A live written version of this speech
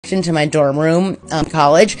walked into my dorm room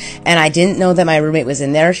college, and I didn't know that my roommate was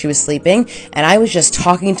in there. She was sleeping, and I was just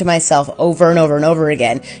talking to myself over and over and over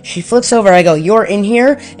again. She flips over, I go, "You're in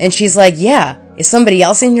here?" And she's like, "Yeah. Is somebody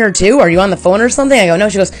else in here too? Are you on the phone or something?" I go, "No."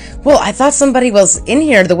 She goes, "Well, I thought somebody was in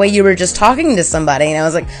here the way you were just talking to somebody." And I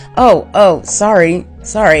was like, oh, sorry.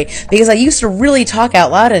 Because I used to really talk out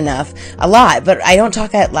loud a lot, but I don't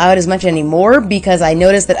talk out loud as much anymore because I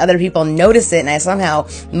noticed that other people notice it, and I somehow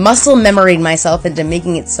muscle memoried myself into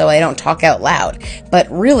making it so I don't talk out loud. But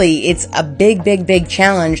really, it's a big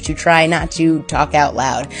challenge to try not to talk out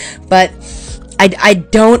loud. But I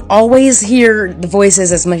don't always hear the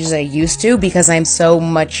voices as much as I used to because I'm so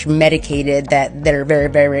much medicated that they're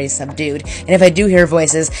very subdued. And if I do hear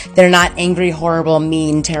voices, they're not angry, horrible,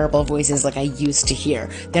 mean, terrible voices like I used to hear.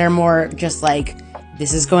 They're more just like,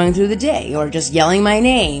 this is going through the day, or just yelling my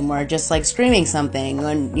name, or just like screaming something,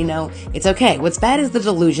 and it's okay. What's bad is the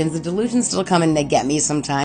delusions. The delusions still come and they get me sometimes.